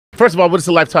First of all, what's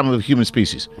the lifetime of the human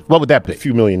species? What would that be? A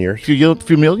few million years. Few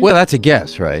million? Well, that's a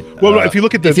guess, right? Well, if you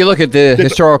look at the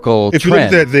historical if you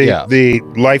trend, look at the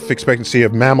life expectancy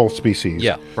of mammal species,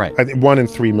 yeah, right. I think 1 in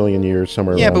 3 million years,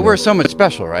 somewhere. Yeah, around but there. we're so much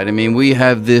special, right? I mean, we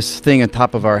have this thing on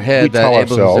top of our head that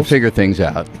enables us to figure things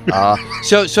out.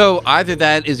 So either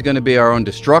that is going to be our own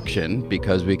destruction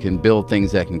because we can build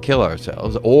things that can kill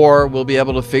ourselves, or we'll be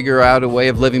able to figure out a way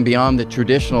of living beyond the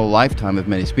traditional lifetime of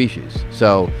many species.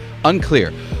 So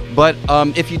unclear. But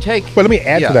if you take... But let me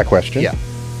add to that question. Yeah.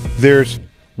 There's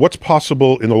what's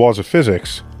possible in the laws of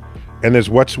physics, and there's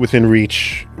what's within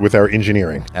reach with our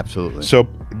engineering. Absolutely. So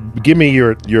give me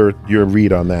your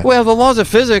read on that. Well, the laws of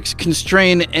physics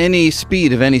constrain any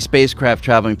speed of any spacecraft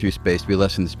traveling through space to be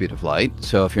less than the speed of light.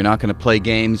 So if you're not going to play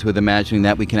games with imagining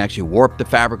that we can actually warp the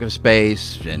fabric of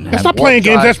space and that's not playing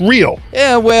games, that's real.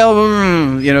 Yeah,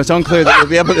 well, you know, it's unclear that we'll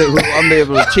be able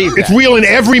to achieve that. It's real in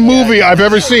every movie I've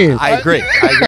ever seen. I agree.